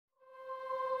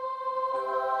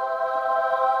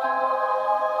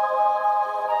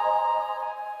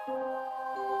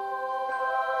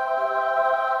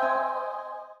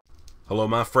Hello,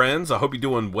 my friends. I hope you're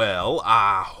doing well.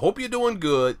 I hope you're doing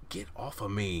good. Get off of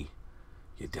me,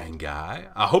 you dang guy.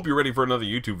 I hope you're ready for another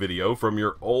YouTube video from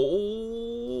your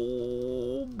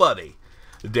old buddy,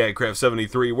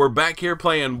 Thaumcraft73. We're back here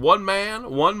playing one man,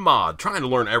 one mod, trying to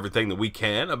learn everything that we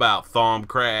can about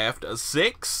Thaumcraft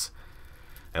 6.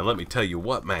 And let me tell you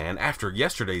what, man, after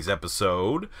yesterday's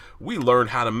episode, we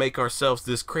learned how to make ourselves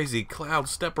this crazy cloud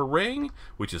stepper ring,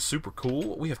 which is super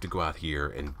cool. We have to go out here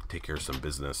and take care of some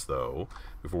business, though,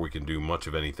 before we can do much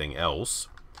of anything else.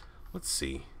 Let's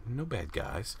see. No bad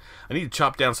guys. I need to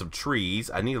chop down some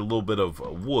trees. I need a little bit of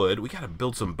wood. We got to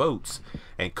build some boats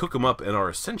and cook them up in our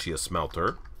Essentia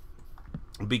smelter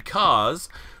because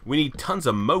we need tons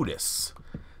of modus.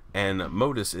 And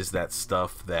modus is that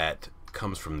stuff that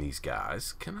comes from these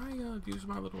guys. Can I use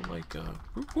my little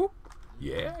whoop, whoop?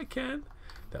 Yeah, I can.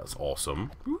 That was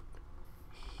awesome.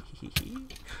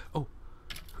 Oh,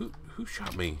 who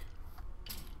shot me?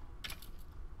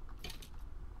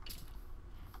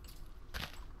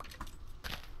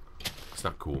 It's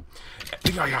not cool.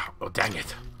 Oh, dang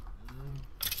it.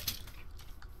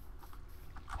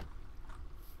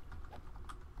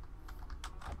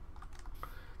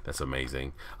 That's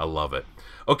amazing. I love it.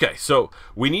 Okay, so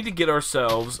we need to get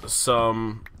ourselves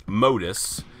some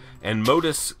modus. And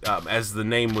modus, as the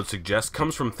name would suggest,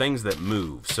 comes from things that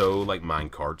move. So, like mine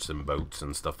carts and boats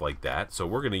and stuff like that. So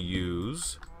we're going to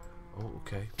use... Oh,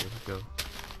 okay. There we go.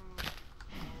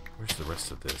 Where's the rest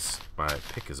of this? My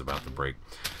pick is about to break.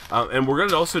 And we're going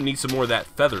to also need some more of that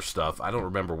feather stuff. I don't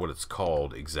remember what it's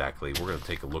called exactly. We're going to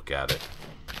take a look at it.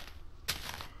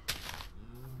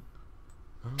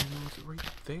 Is it right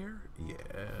there? Yeah,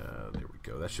 there we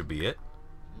go. That should be it.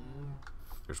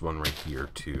 There's one right here,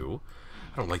 too.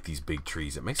 I don't like these big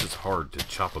trees. It makes it hard to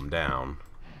chop them down.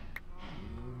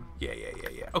 Yeah.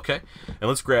 Okay, and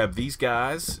let's grab these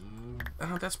guys.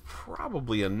 That's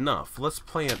probably enough. Let's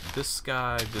plant this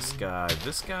guy, this guy,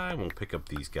 this guy, and we'll pick up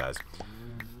these guys.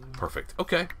 Perfect.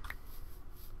 Okay.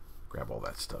 Grab all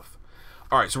that stuff.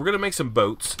 Alright, so we're going to make some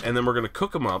boats, and then we're going to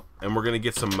cook them up, and we're going to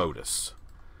get some modus.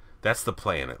 That's the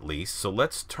plan, at least. So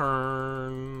let's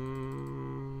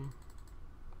turn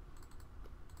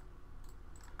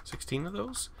 16 of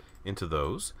those into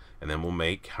those, and then we'll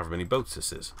make however many boats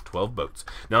this is. 12 boats.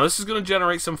 Now, this is going to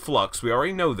generate some flux. We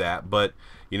already know that, but,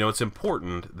 you know, it's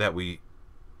important that we...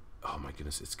 Oh, my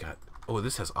goodness, it's got... Oh,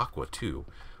 this has aqua, too,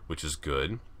 which is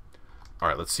good. All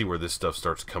right, let's see where this stuff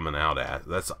starts coming out at.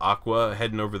 That's aqua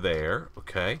heading over there.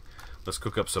 Okay, let's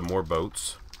cook up some more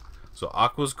boats. So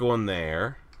aqua's going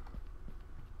there.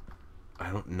 I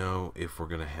don't know if we're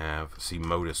going to have... See,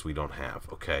 modus we don't have.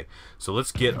 Okay, so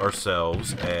let's get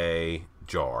ourselves a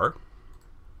jar,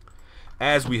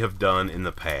 as we have done in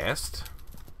the past.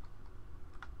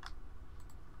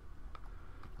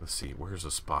 Let's see, where's a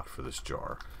spot for this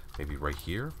jar? Maybe right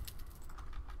here?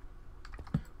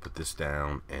 Put this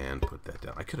down and put that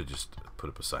down. I could have just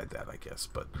put it beside that, I guess,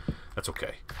 but that's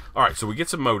okay. Alright, so we get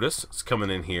some modus. It's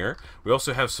coming in here. We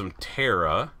also have some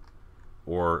terra,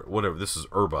 or whatever. This is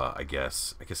herba, I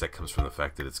guess. I guess that comes from the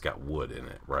fact that it's got wood in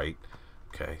it, right?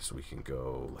 Okay, so we can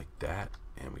go like that,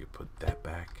 and we can put that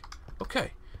back.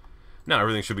 Okay. Now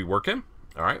everything should be working.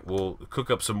 Alright, we'll cook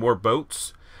up some more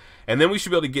boats. And then we should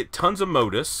be able to get tons of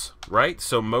modus, right?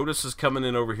 So modus is coming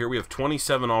in over here. We have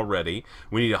 27 already.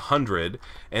 We need 100.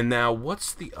 And now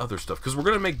what's the other stuff? Because we're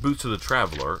going to make Boots of the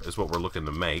Traveler is what we're looking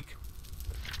to make.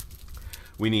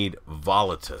 We need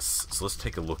volatus. So let's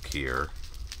take a look here.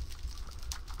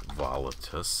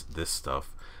 Volatus, this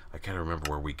stuff. I can't remember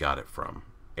where we got it from.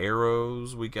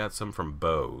 Arrows, we got some from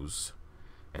bows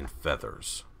and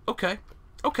feathers. Okay.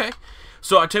 Okay,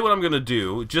 so I tell you what I'm going to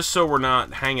do, just so we're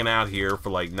not hanging out here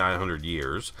for like 900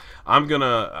 years. I'm going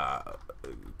to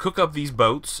cook up these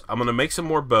boats. I'm going to make some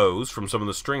more bows from some of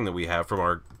the string that we have from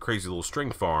our crazy little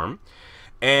string farm.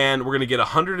 And we're going to get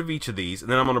 100 of each of these,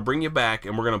 and then I'm going to bring you back,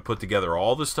 and we're going to put together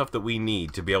all the stuff that we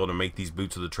need to be able to make these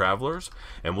Boots of the Travelers.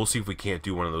 And we'll see if we can't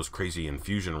do one of those crazy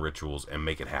infusion rituals and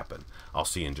make it happen. I'll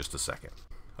see you in just a second.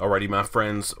 Alrighty, my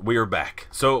friends, we are back.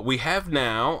 So we have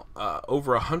now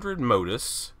over 100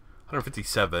 modus,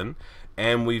 157,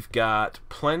 and we've got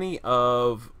plenty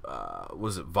of,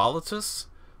 was it volatus,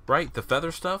 right? The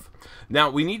feather stuff.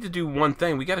 Now, we need to do one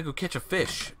thing. We got to go catch a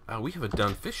fish. We haven't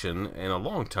done fishing in a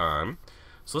long time.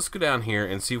 So let's go down here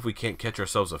and see if we can't catch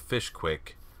ourselves a fish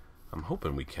quick. I'm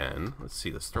hoping we can. Let's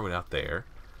see. Let's throw it out there.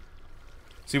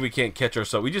 See if we can't catch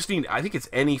ourselves. We just need, I think it's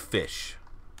any fish.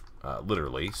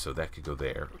 Literally, so that could go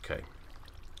there. Okay.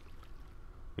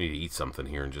 We need to eat something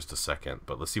here in just a second,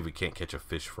 but let's see if we can't catch a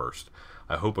fish first.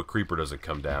 I hope a creeper doesn't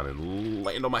come down and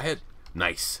land on my head.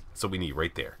 Nice. That's what we need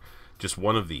right there. Just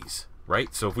one of these.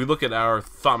 right? So if we look at our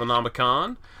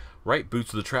Thaumonomicon, right,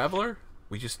 Boots of the Traveler,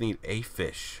 we just need a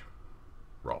fish.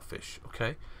 Raw fish,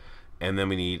 okay? And then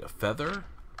we need a feather,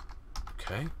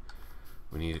 okay?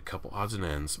 We need a couple odds and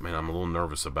ends. Man, I'm a little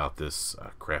nervous about this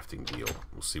crafting deal.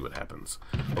 We'll see what happens.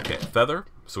 Okay, feather.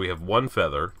 So we have one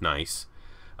feather. Nice.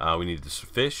 We need this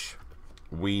fish.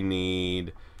 We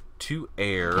need 2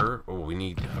 air. Oh, we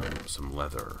need some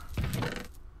leather.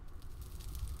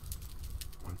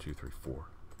 1, 2, 3, 4.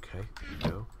 Okay, there we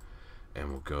go. And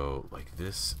we'll go like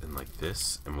this, and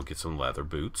we'll get some leather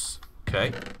boots.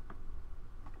 Okay.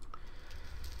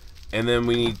 And then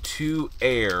we need 2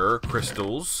 air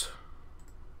crystals.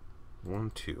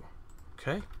 1, 2.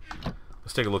 Okay.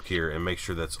 Let's take a look here and make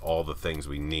sure that's all the things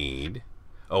we need.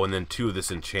 Oh, and then 2 of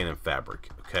this enchanted fabric.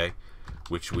 Okay.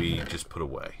 Which we just put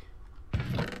away.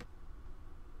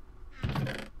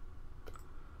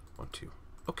 1, 2.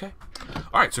 Okay.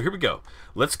 Alright, so here we go.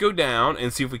 Let's go down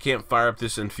and see if we can't fire up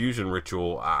this infusion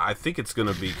ritual. I think it's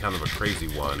going to be kind of a crazy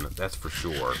one. That's for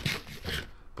sure.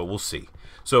 But we'll see.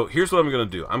 So here's what I'm going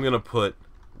to do. I'm going to put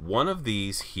one of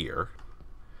these here.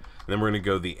 And then we're going to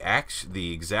go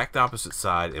the exact opposite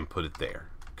side and put it there.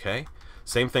 Okay?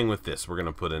 Same thing with this. We're going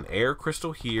to put an air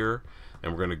crystal here.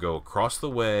 And we're going to go across the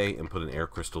way and put an air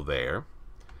crystal there.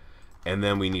 And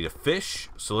then we need a fish.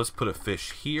 So let's put a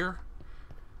fish here.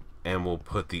 And we'll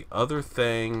put the other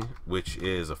thing, which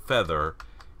is a feather,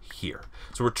 here.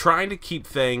 So we're trying to keep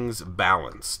things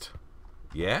balanced.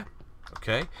 Yeah?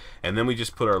 Okay? And then we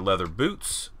just put our leather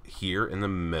boots here in the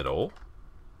middle.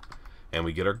 And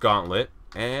we get our gauntlet.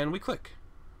 And we click.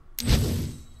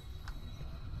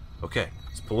 Okay.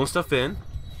 It's pulling stuff in.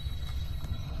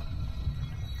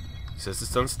 It says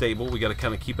it's unstable. We got to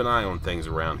kind of keep an eye on things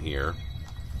around here.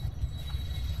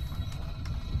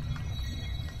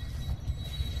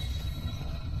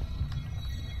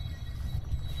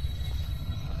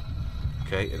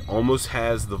 Okay, it almost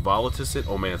has the volatility.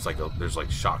 Oh man, it's like there's like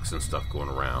shocks and stuff going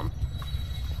around.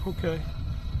 Okay.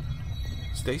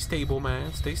 Stay stable,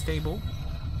 man. Stay stable.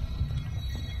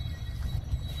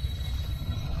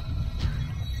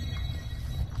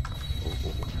 Oh,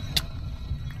 oh,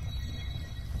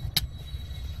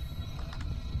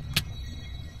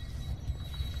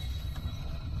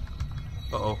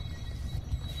 oh. Uh-oh.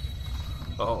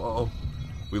 Uh-oh, uh-oh.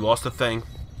 We lost a thing.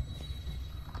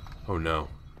 Oh no.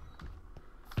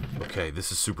 Okay,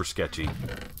 this is super sketchy.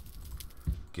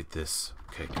 Get this.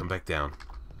 Okay, come back down.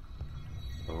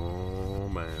 Oh,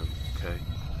 man. Okay.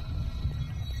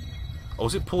 Oh,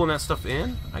 is it pulling that stuff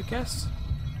in, I guess?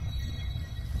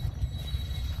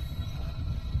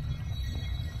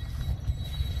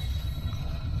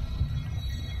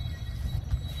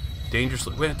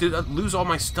 Dangerously. Wait, did I lose all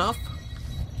my stuff?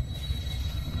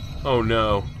 Oh,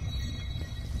 no.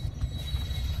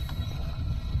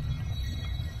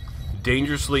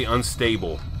 Dangerously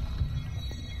unstable.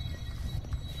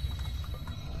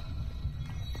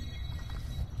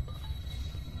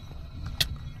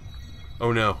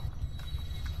 Oh no.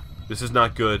 This is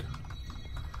not good.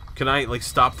 Can I, like,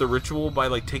 stop the ritual by,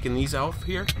 like, taking these off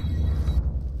here?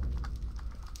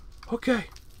 Okay.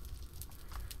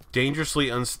 Dangerously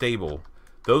unstable.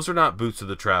 Those are not Boots of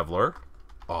the Traveler.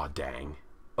 Aw, dang.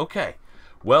 Okay.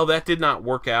 Well, that did not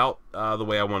work out the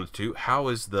way I wanted to. How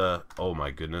is the... Oh,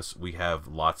 my goodness. We have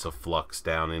lots of flux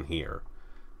down in here.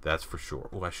 That's for sure.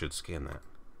 Oh, I should scan that.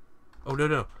 Oh, no,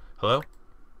 no. Hello?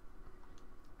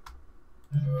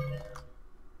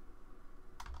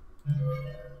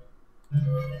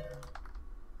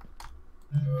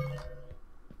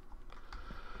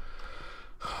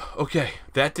 Okay.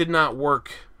 That did not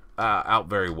work out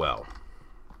very well.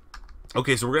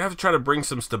 Okay, so we're going to have to try to bring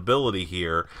some stability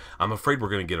here. I'm afraid we're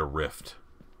going to get a rift.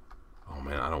 Oh,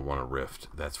 man, I don't want a rift.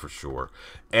 That's for sure.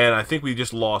 And I think we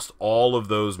just lost all of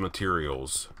those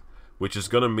materials, which is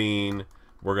going to mean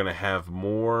we're going to have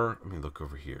more. Let me look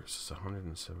over here. This is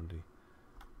 170.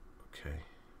 Okay.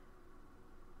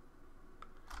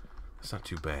 That's not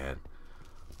too bad.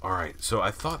 All right, so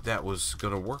I thought that was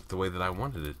going to work the way that I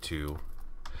wanted it to.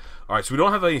 All right, so we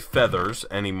don't have any feathers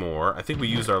anymore. I think we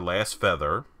used our last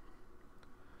feather.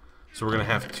 So we're going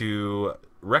to have to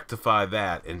rectify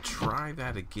that and try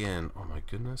that again. Oh my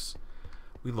goodness.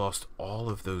 We lost all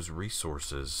of those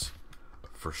resources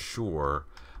for sure.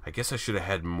 I guess I should have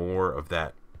had more of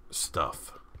that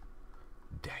stuff.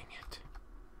 Dang it.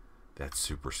 That's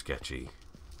super sketchy.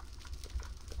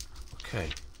 Okay.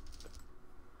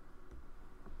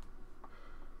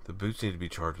 The boots need to be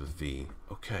charged with V.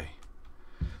 Okay.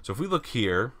 So if we look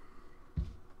here...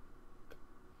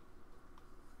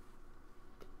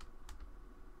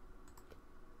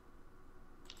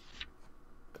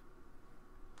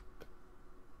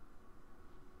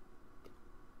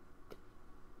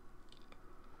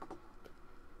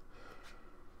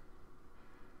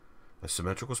 as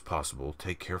symmetrical as possible.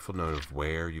 Take careful note of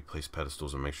where you place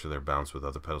pedestals and make sure they're balanced with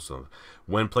other pedestals.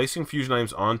 When placing fusion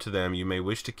items onto them, you may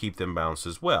wish to keep them balanced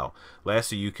as well.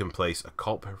 Lastly, you can place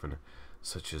occult paraphernalia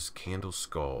such as candle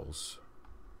skulls.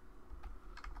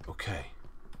 Okay.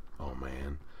 Oh,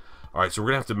 man. Alright, so we're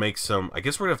going to have to make some... I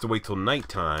guess we're going to have to wait till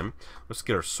nighttime. Let's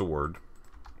get our sword.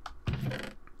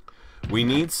 We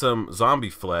need some zombie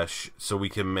flesh so we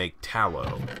can make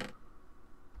tallow.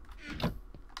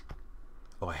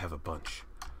 Oh, I have a bunch.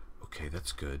 Okay,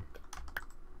 that's good.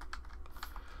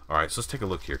 Alright, so let's take a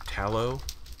look here. Tallow.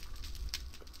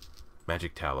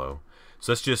 Magic tallow.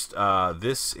 So that's just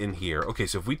this in here. Okay,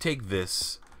 so if we take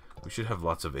this, we should have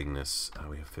lots of Ignis.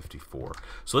 We have 54.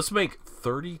 So let's make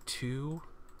 32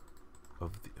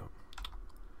 of the... Oh,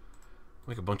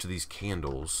 make a bunch of these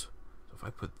candles. So if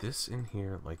I put this in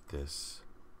here like this...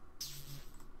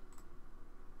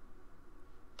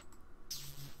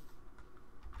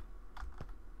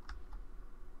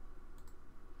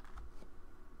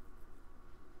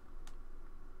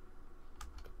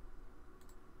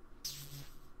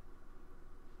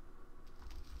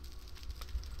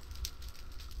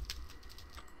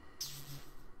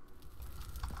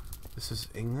 This is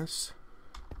Ignis?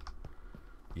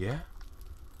 Yeah?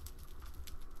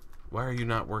 Why are you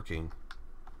not working?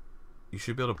 You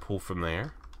should be able to pull from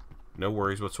there. No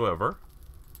worries whatsoever.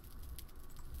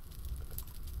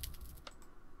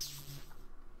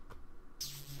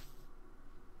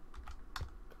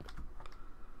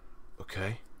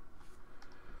 Okay.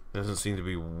 Doesn't seem to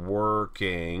be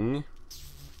working.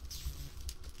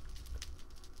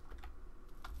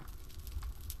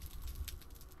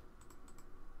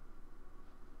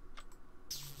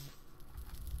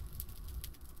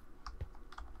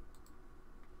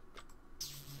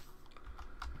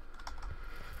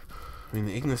 I mean,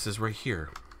 the Ignis is right here.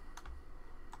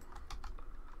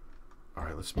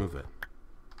 Alright, let's move it.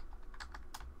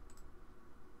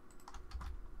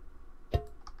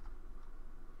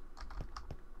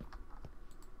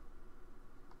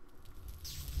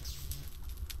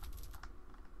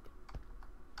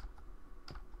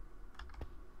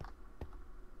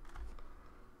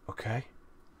 Okay.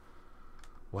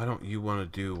 Why don't you want to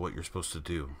do what you're supposed to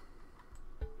do?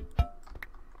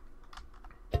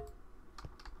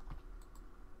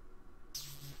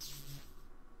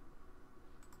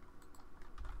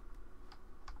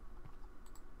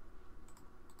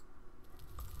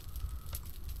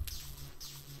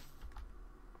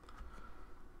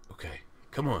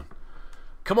 Come on.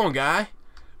 Come on, guy.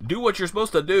 Do what you're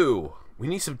supposed to do. We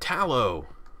need some tallow.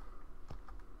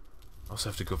 I also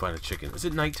have to go find a chicken. Is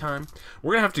it nighttime?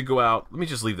 We're going to have to go out. Let me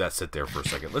just leave that sit there for a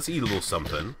second. Let's eat a little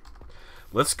something.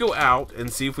 Let's go out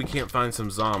and see if we can't find some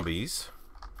zombies.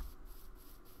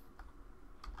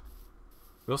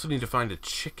 We also need to find a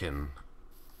chicken.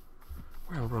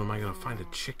 Where in the world am I going to find a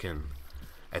chicken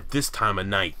at this time of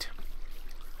night?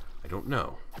 I don't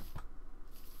know.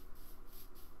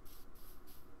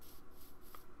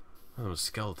 There's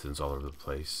skeletons all over the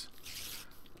place.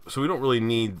 So we don't really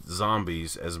need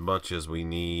zombies as much as we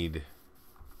need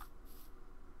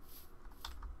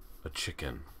a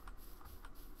chicken.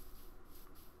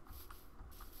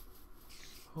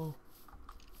 Oh.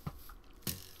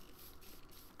 I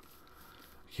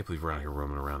can't believe we're out here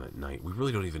roaming around at night. We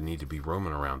really don't even need to be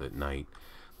roaming around at night.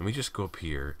 Let me just go up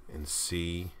here and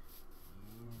see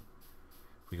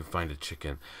if we can find a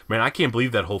chicken. Man, I can't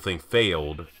believe that whole thing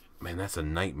failed. Man, that's a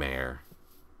nightmare.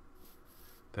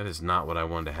 That is not what I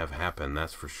wanted to have happen,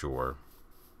 that's for sure.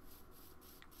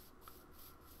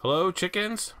 Hello,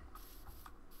 chickens?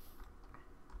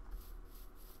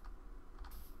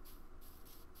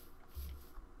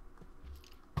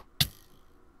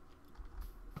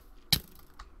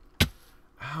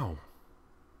 Ow.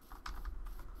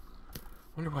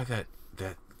 Wonder why that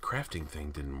crafting thing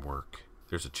didn't work.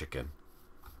 There's a chicken.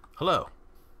 Hello.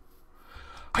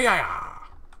 Hi-ya!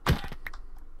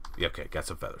 Yeah, okay, got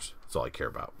some feathers. That's all I care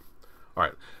about.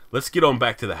 Alright, let's get on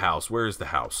back to the house. Where is the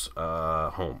house?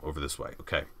 Home, over this way.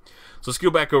 Okay. So let's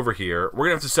go back over here. We're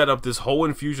going to have to set up this whole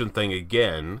infusion thing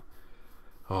again.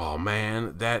 Oh,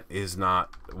 man, that is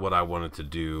not what I wanted to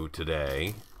do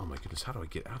today. Oh, my goodness, how do I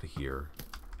get out of here?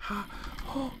 Ha!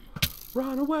 Oh,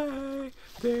 run away!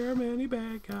 There are many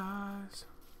bad guys.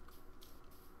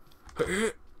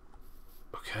 Okay.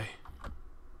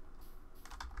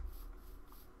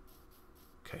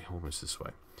 Okay, home is this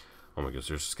way. Oh my goodness,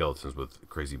 there's skeletons with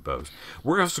crazy bows.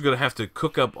 We're also going to have to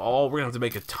cook up all... We're going to have to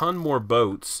make a ton more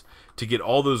boats to get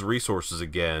all those resources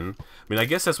again. I mean, I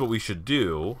guess that's what we should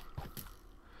do.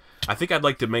 I think I'd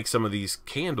like to make some of these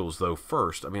candles, though,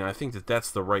 first. I mean, I think that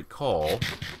that's the right call. Okay,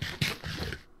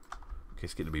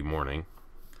 it's getting to be morning.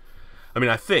 I mean,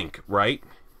 I think, right?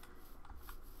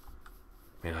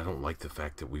 Man, I don't like the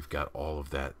fact that we've got all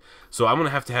of that. So I'm going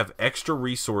to have extra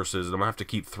resources, and I'm going to have to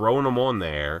keep throwing them on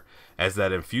there as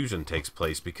that infusion takes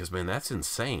place, because, man, that's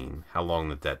insane how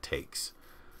long that takes.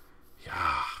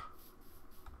 Yeah.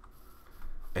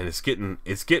 And it's getting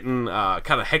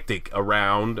kind of hectic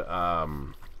around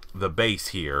the base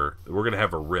here. We're going to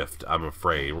have a rift, I'm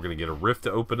afraid. We're going to get a rift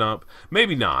to open up.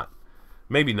 Maybe not.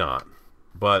 Maybe not.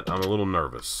 But I'm a little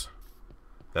nervous.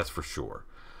 That's for sure.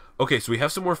 Okay, so we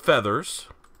have some more feathers.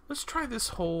 Let's try this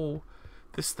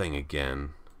thing again.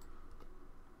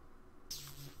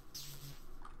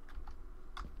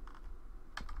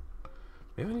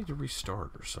 Maybe I need to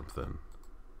restart or something.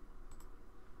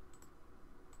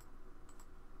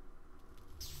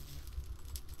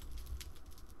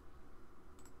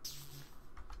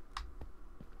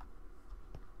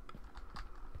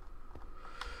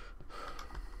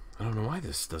 I don't know why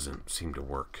this doesn't seem to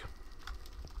work.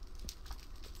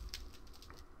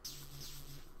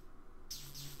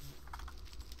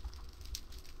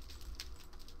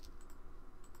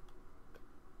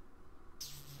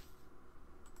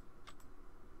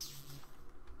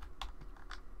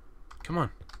 Come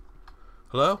on.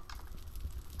 Hello?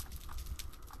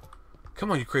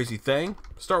 Come on, you crazy thing.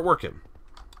 Start working.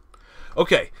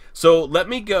 Okay, so let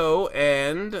me go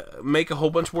and make a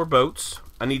whole bunch more boats.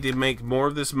 I need to make more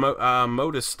of this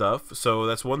modus stuff, so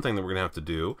that's one thing that we're going to have to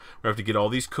do. We're going to have to get all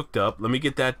these cooked up. Let me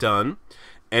get that done.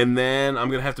 And then I'm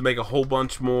going to have to make a whole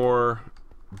bunch more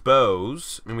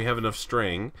bows, and we have enough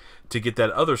string to get that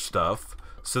other stuff.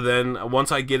 So then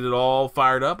once I get it all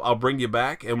fired up, I'll bring you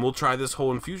back, and we'll try this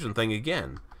whole infusion thing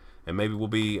again. And maybe we'll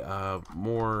be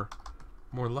more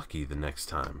lucky the next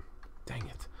time. Dang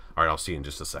it. All right, I'll see you in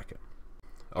just a second.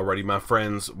 Alrighty, my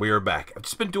friends, we are back. I've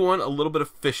just been doing a little bit of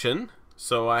fishing.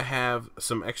 So I have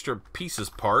some extra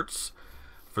parts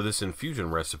for this infusion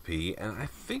recipe, and I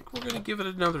think we're going to give it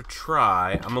another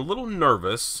try. I'm a little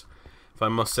nervous, if I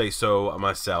must say so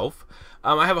myself.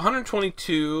 I have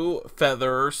 122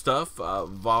 feather stuff,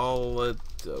 volatum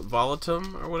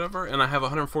or whatever, and I have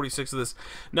 146 of this.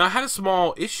 Now, I had a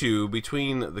small issue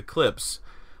between the clips.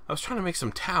 I was trying to make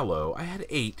some tallow. I had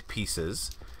 8 pieces,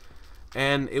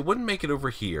 and it wouldn't make it over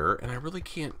here, and I really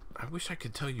can't. I wish I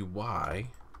could tell you why.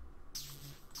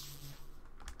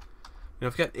 You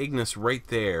know, I've got Ignis right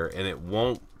there, and it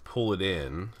won't pull it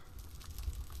in.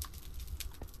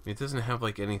 I mean, it doesn't have,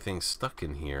 like, anything stuck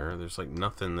in here. There's, like,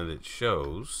 nothing that it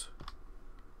shows.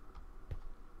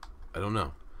 I don't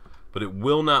know. But it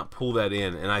will not pull that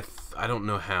in, and I don't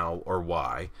know how or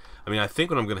why. I mean, I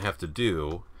think what I'm going to have to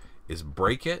do is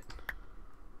break it.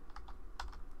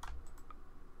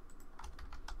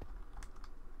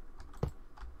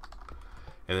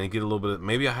 And then get a little bit of,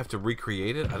 maybe I have to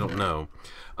recreate it. I don't know.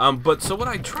 But so what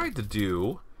I tried to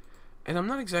do, and I'm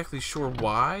not exactly sure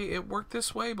why it worked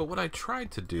this way, but what I tried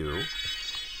to do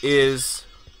is,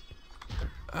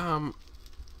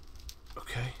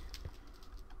 okay.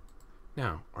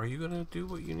 Now, are you gonna do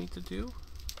what you need to do?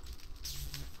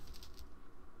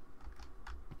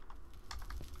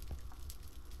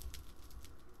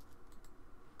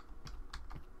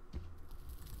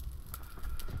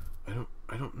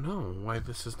 I don't know why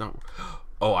this is not.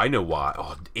 Oh, I know why.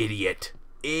 Oh, idiot.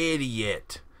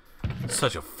 Idiot.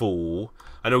 Such a fool.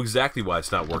 I know exactly why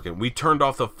it's not working. We turned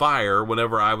off the fire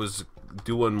whenever I was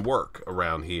doing work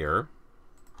around here.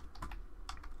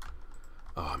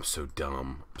 Oh, I'm so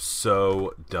dumb.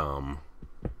 So dumb.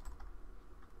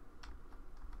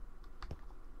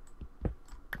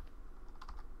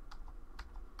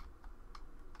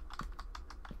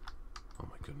 Oh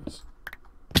my goodness.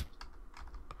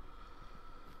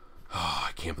 Oh,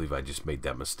 I can't believe I just made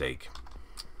that mistake.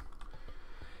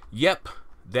 Yep,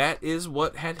 that is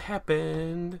what had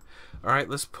happened. Alright,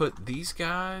 let's put these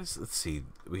guys. Let's see.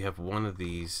 We have one of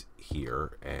these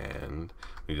here, and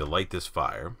we need to light this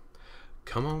fire.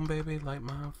 Come on, baby, light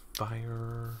my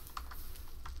fire.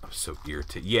 I'm so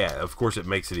irritated. Yeah, of course it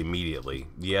makes it immediately.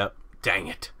 Yep, dang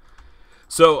it.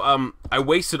 So, I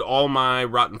wasted all my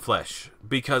rotten flesh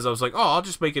because I was like, oh, I'll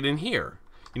just make it in here.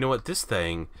 You know what? This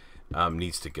thing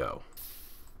needs to go.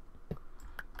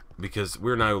 Because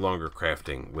we're no longer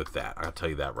crafting with that. I'll tell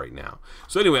you that right now.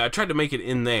 So anyway, I tried to make it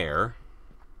in there.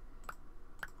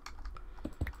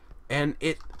 And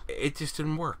it just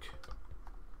didn't work.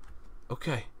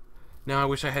 Okay. Now I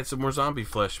wish I had some more zombie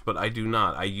flesh, but I do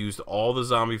not. I used all the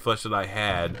zombie flesh that I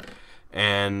had.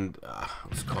 And it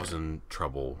was causing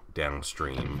trouble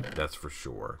downstream. That's for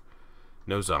sure.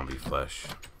 No zombie flesh.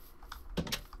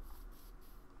 Let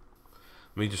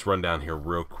me just run down here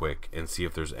real quick and see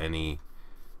if there's any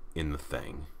in the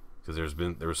thing, because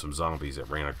there were some zombies that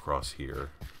ran across here.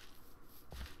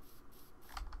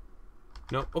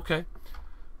 No? Okay.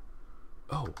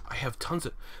 Oh, I have tons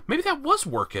of... Maybe that was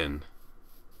working.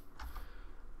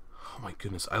 Oh my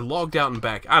goodness. I logged out and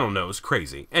back. I don't know. It's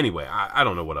crazy. Anyway, I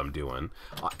don't know what I'm doing.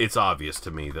 It's obvious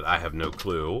to me that I have no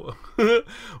clue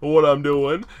what I'm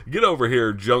doing. Get over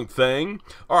here, junk thing.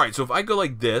 Alright, so if I go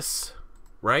like this,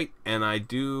 right, and I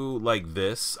do like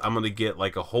this, I'm going to get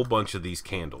like a whole bunch of these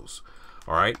candles.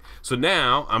 Alright, so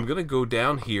now I'm going to go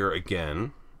down here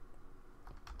again.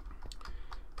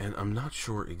 And I'm not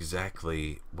sure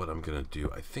exactly what I'm going to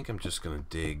do. I think I'm just going to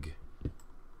dig...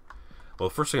 Well,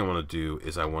 the first thing I want to do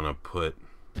is I want to put...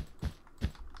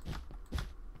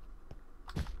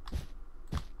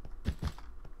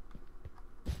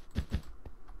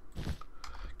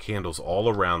 candles all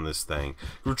around this thing.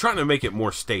 We're trying to make it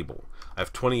more stable. I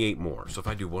have 28 more. So if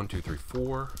I do 1, 2, 3,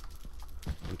 4...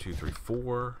 1, 2, 3,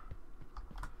 4...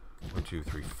 1, 2,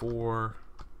 3, 4...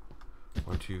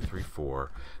 1, 2, 3,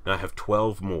 4. Now I have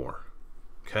 12 more.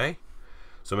 Okay?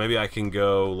 So maybe I can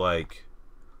go like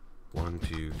 1,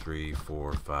 2, 3,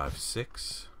 4, 5,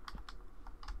 6.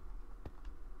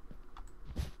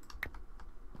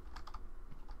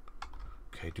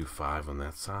 Okay, do 5 on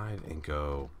that side and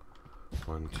go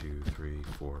 1, 2, 3,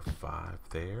 4, 5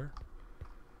 there.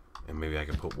 And maybe I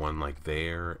can put one like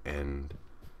there and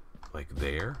like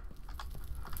there.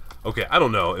 Okay, I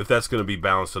don't know if that's going to be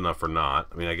balanced enough or not.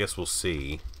 I mean, I guess we'll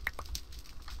see.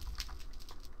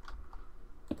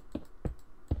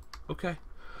 Okay.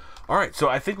 Alright, so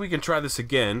I think we can try this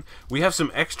again. We have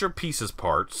some extra pieces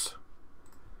parts,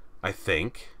 I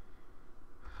think.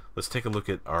 Let's take a look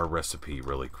at our recipe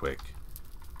really quick.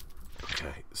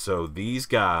 Okay, so these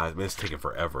guys... I mean, it's taking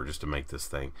forever just to make this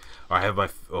thing. I have my...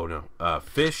 Oh, no.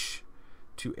 Fish,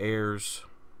 2 airs.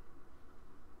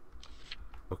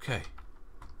 Okay.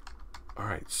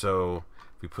 Alright, so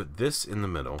we put this in the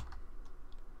middle,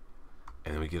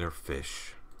 and then we get our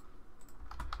fish.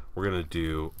 We're going to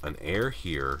do an air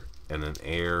here and an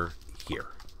air here.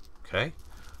 Okay?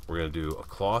 We're going to do a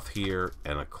cloth here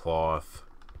and a cloth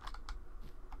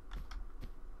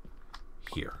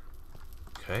here.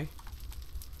 Okay?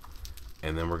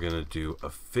 And then we're going to do a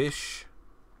fish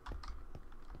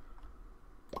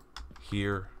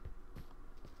here.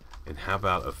 And how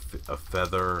about a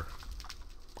feather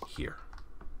here?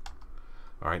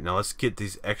 Alright, now let's get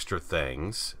these extra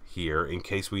things here in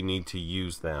case we need to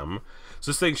use them. So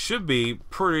this thing should be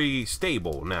pretty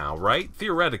stable now, right?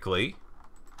 Theoretically.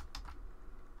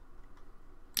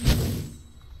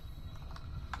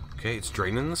 Okay, it's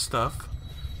draining the stuff.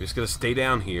 We're just going to stay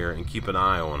down here and keep an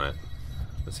eye on it.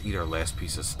 Let's eat our last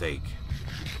piece of steak.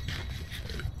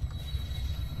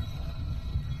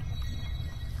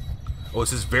 Oh, it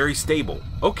says very stable.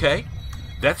 Okay,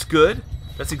 that's good.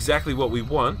 That's exactly what we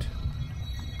want.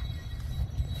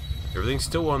 Everything's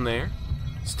still on there.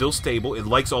 Still stable. It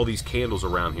likes all these candles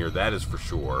around here, that is for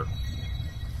sure.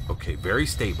 Okay, very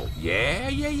stable. Yeah,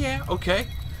 yeah, yeah. Okay.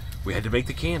 We had to make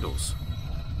the candles.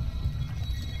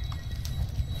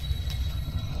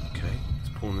 Okay, it's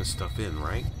pulling this stuff in,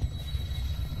 right?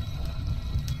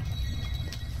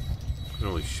 Doesn't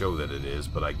really show that it is,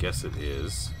 but I guess it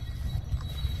is.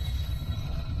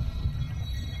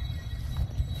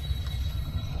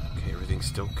 Okay, everything's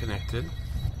still connected.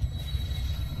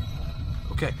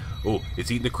 Okay. Oh, it's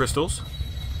eating the crystals.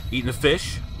 Eating the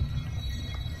fish.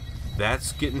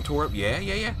 That's getting tore up. Yeah,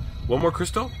 yeah, yeah. One more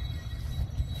crystal.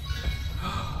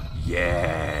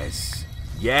 Yes.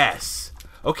 Yes.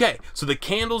 Okay, so the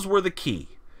candles were the key.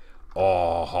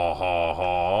 Oh, ha, ha,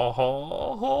 ha,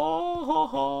 ha, ha, ha,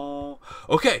 ha.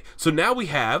 Okay, so now we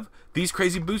have these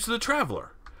crazy boots of the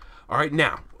traveler. All right,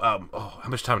 now, oh, how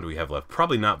much time do we have left?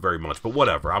 Probably not very much, but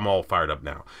whatever. I'm all fired up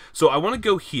now. So I want to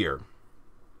go here.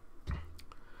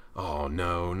 Oh,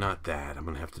 no, not that. I'm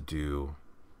going to have to do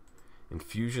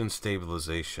infusion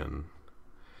stabilization.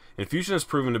 Infusion has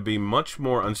proven to be much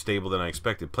more unstable than I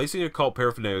expected. Placing occult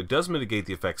paraphernalia does mitigate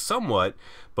the effect somewhat,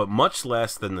 but much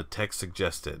less than the text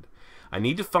suggested. I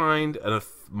need to find a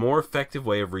more effective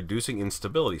way of reducing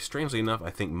instability. Strangely enough, I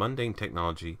think mundane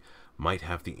technology might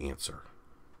have the answer.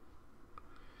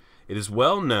 It is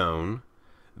well known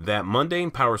that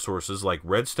mundane power sources like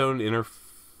redstone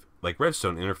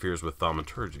interferes with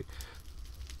thaumaturgy.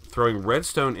 Throwing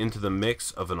redstone into the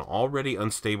mix of an already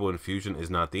unstable infusion is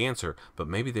not the answer, but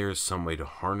maybe there is some way to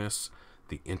harness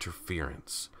the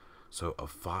interference. So a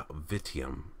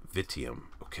Vitium.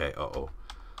 Okay, uh-oh.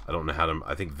 I don't know how to...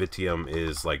 I think Vitium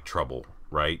is like trouble,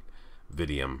 right?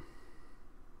 Vitium.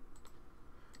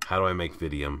 How do I make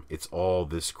Vitium? It's all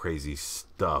this crazy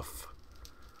stuff.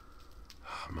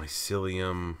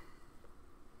 Mycelium.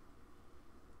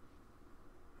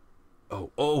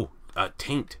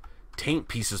 Taint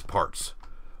pieces parts.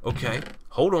 Okay,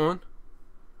 hold on.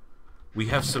 We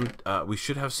have some, we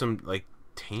should have some, like,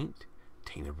 tainted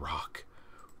rock.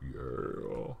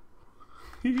 Yeah.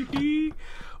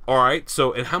 Alright,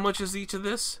 so, and how much is each of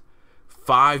this?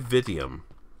 5 Vidium.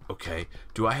 Okay,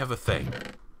 do I have a thing? Do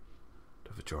I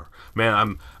have a jar?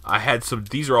 Man, I had some,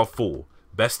 these are all full.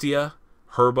 Bestia,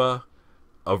 Herba,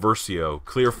 Aversio,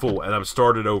 clear full, and I'm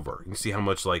started over. You can see how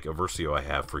much, like, Aversio I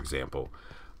have, for example.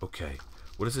 Okay,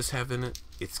 what does this have in it?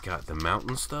 It's got the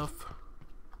mountain stuff,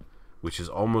 which is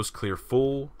almost clear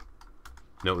full.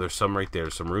 No, there's some right there.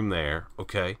 There's some room there.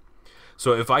 Okay.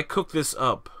 So if I cook this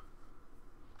up,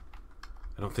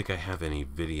 I don't think I have any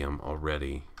Vidium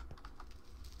already.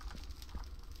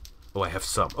 Oh, I have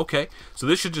some. Okay. So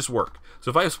this should just work. So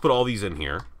if I just put all these in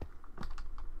here.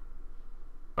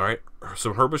 Alright.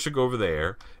 Some Herba should go over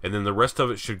there. And then the rest of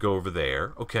it should go over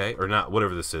there. Okay. Or not,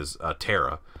 whatever this is.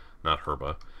 Terra. Not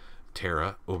Herba.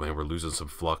 Terra. Oh man, we're losing some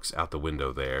flux out the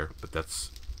window there. But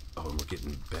that's... Oh, and we're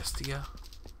getting Bestia?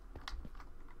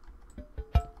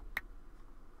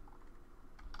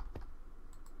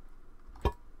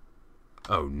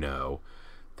 Oh no.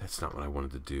 That's not what I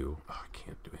wanted to do. Oh, I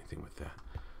can't do anything with that.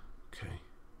 Okay.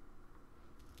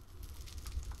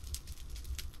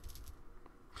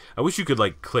 I wish you could,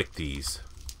 like, click these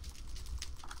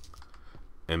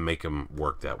and make them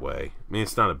work that way. I mean,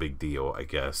 it's not a big deal, I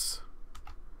guess.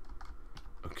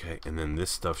 Okay, and then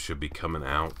this stuff should be coming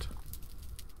out.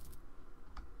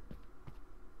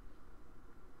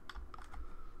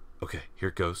 Okay, here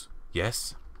it goes.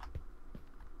 Yes.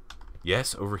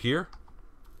 Yes, over here.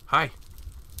 Hi.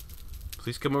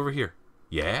 Please come over here.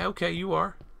 Yeah, okay, you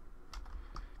are.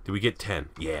 Did we get 10?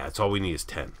 Yeah, that's all we need is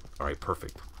 10. Alright,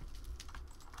 perfect.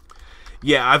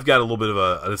 Yeah, I've got a little bit of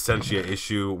an Essentia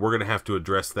issue. We're going to have to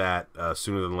address that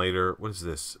sooner than later. What is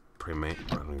this? I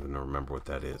don't even remember what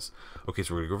that is. Okay,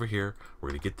 so we're going to go over here. We're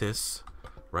going to get this,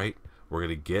 right? We're going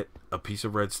to get a piece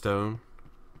of redstone.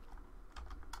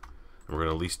 And we're going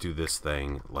to at least do this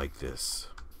thing like this.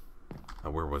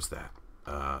 Where was that?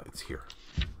 It's here.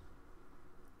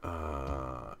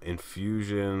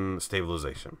 Infusion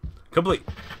stabilization. Complete.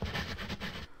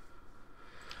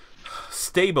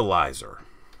 Stabilizer.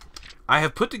 I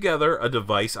have put together a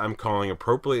device I'm calling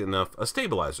appropriately enough a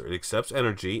stabilizer. It accepts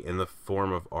energy in the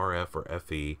form of RF or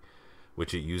FE,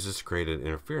 which it uses to create an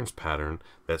interference pattern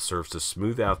that serves to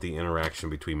smooth out the interaction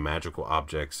between magical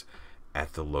objects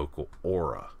at the local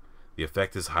aura. The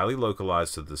effect is highly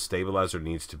localized, so the stabilizer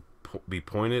needs to be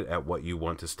pointed at what you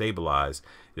want to stabilize.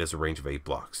 It has a range of 8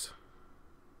 blocks.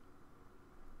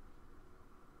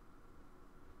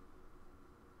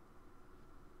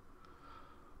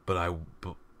 But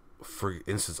for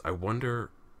instance, I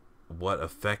wonder what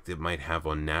effect it might have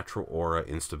on natural aura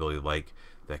instability like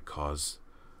that caused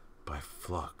by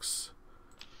flux.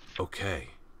 Okay.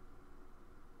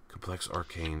 Complex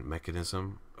arcane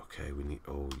mechanism. Okay, we need...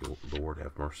 Oh, Lord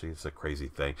have mercy. It's a crazy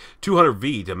thing.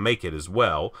 200V to make it as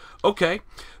well. Okay,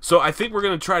 so I think we're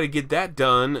going to try to get that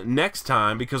done next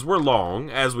time because we're long,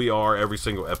 as we are every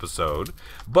single episode.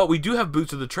 But we do have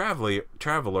Boots of the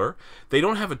Traveler. They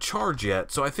don't have a charge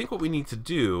yet, so I think what we need to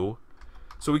do...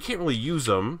 So we can't really use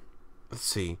them. Let's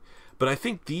see. But I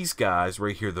think these guys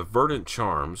right here, the Verdant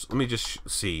Charms... Let me just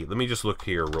see. Let me just look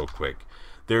here real quick.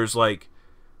 There's like...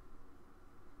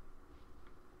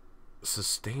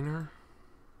 Sustainer?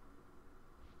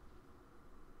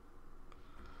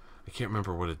 I can't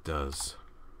remember what it does.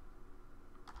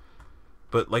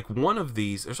 But like one of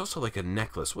these, there's also like a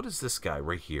necklace. What is this guy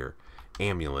right here?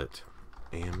 Amulet.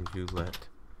 Amulet.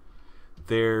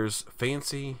 There's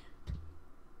fancy.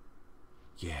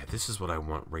 Yeah, this is what I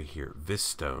want right here.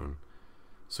 Visstone.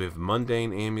 So we have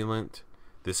mundane amulet.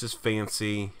 This is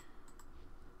fancy.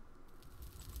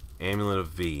 Amulet of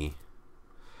V.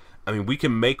 I mean, we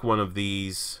can make one of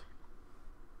these.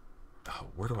 Oh,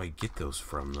 where do I get those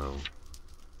from, though?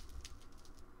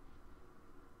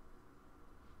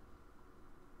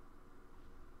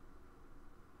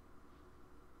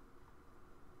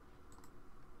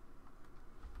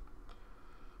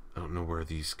 I don't know where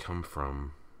these come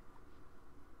from.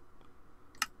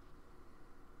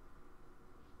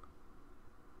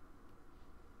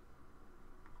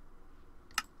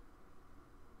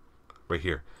 Right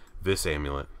here. This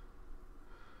amulet.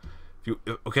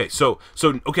 Okay,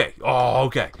 okay. Oh,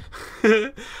 okay.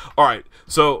 All right.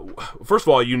 So, first of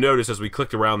all, you notice as we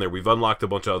clicked around there, we've unlocked a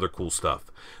bunch of other cool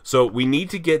stuff. So, we need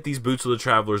to get these Boots of the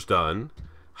Travelers done.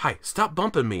 Hi, stop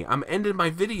bumping me. I'm ending my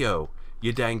video,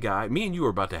 you dang guy. Me and you are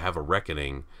about to have a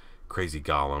reckoning, crazy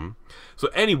golem. So,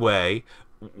 anyway,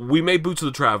 we made Boots of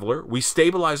the Traveler. We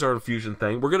stabilized our infusion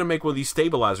thing. We're going to make one of these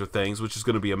stabilizer things, which is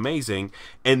going to be amazing.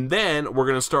 And then we're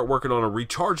going to start working on a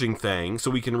recharging thing so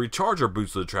we can recharge our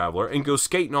Boots of the Traveler and go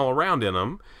skating all around in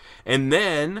them. And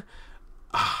then,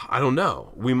 I don't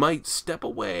know, we might step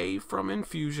away from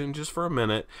infusion just for a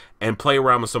minute and play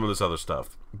around with some of this other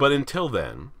stuff. But until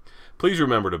then, please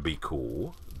remember to be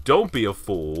cool. Don't be a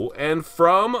fool. And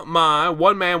from my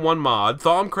one man, one mod,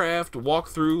 Thaumcraft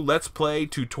walkthrough, let's play,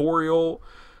 tutorial,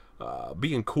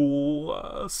 being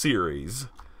cool series,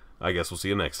 I guess we'll see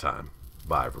you next time.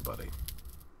 Bye, everybody.